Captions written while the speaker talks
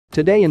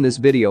Today in this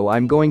video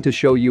I'm going to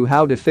show you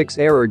how to fix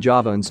error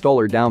Java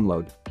installer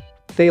download.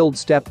 Failed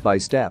step by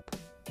step.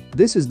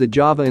 This is the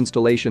Java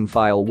installation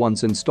file.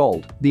 Once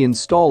installed, the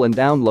install and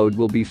download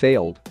will be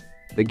failed.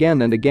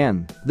 Again and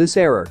again, this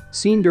error,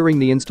 seen during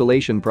the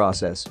installation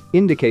process,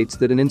 indicates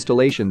that an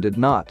installation did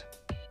not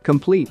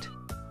complete.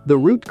 The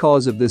root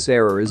cause of this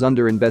error is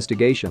under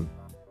investigation.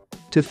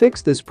 To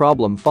fix this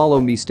problem, follow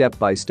me step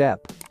by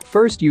step.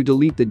 First, you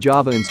delete the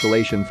Java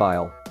installation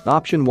file.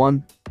 Option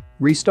 1.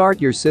 Restart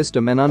your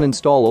system and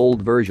uninstall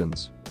old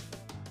versions.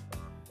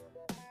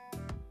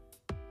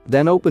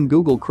 Then open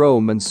Google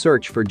Chrome and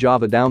search for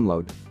Java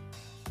download.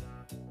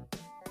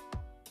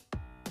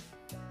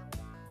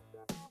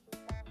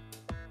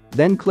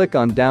 Then click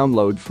on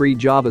Download Free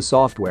Java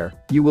Software.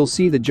 You will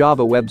see the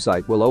Java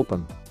website will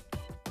open.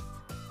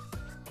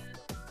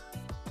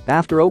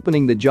 After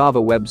opening the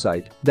Java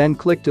website, then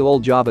click to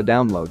All Java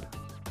Download.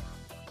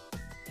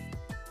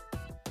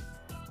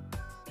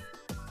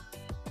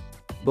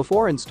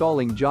 Before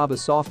installing Java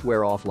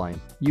software offline,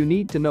 you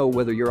need to know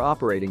whether your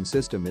operating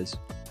system is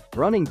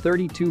running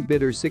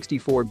 32-bit or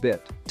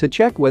 64-bit. To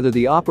check whether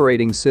the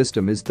operating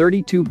system is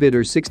 32-bit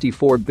or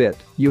 64-bit,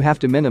 you have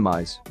to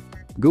minimize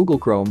Google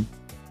Chrome.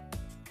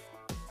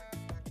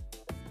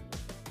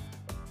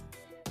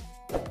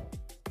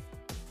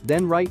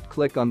 Then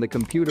right-click on the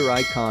computer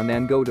icon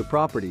and go to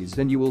Properties,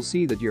 and you will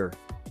see that your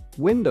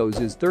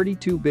Windows is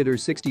 32-bit or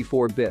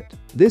 64-bit.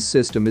 This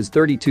system is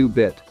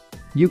 32-bit.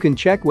 You can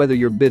check whether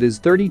your bit is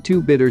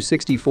 32-bit or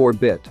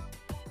 64-bit.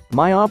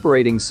 My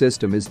operating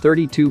system is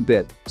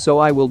 32-bit, so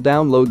I will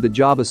download the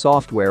Java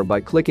software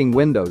by clicking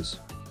Windows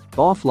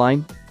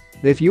Offline.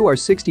 If you are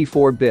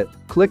 64-bit,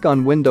 click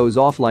on Windows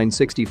Offline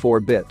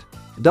 64-bit.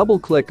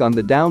 Double-click on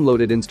the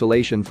downloaded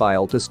installation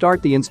file to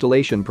start the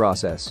installation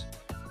process.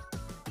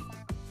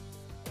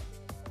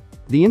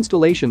 The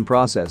installation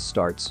process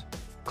starts.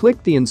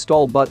 Click the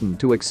Install button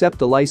to accept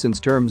the license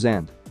terms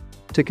and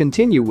to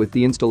continue with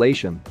the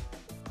installation.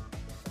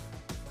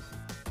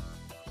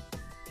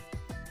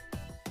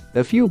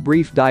 A few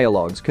brief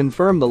dialogues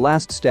confirm the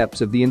last steps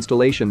of the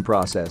installation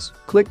process.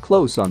 Click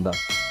close on the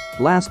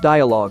last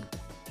dialog.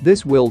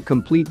 This will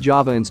complete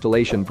Java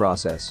installation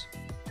process.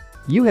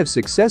 You have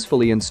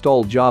successfully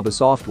installed Java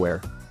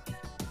software.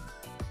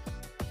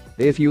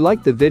 If you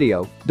liked the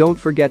video, don't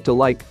forget to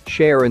like,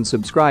 share and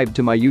subscribe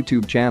to my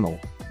YouTube channel.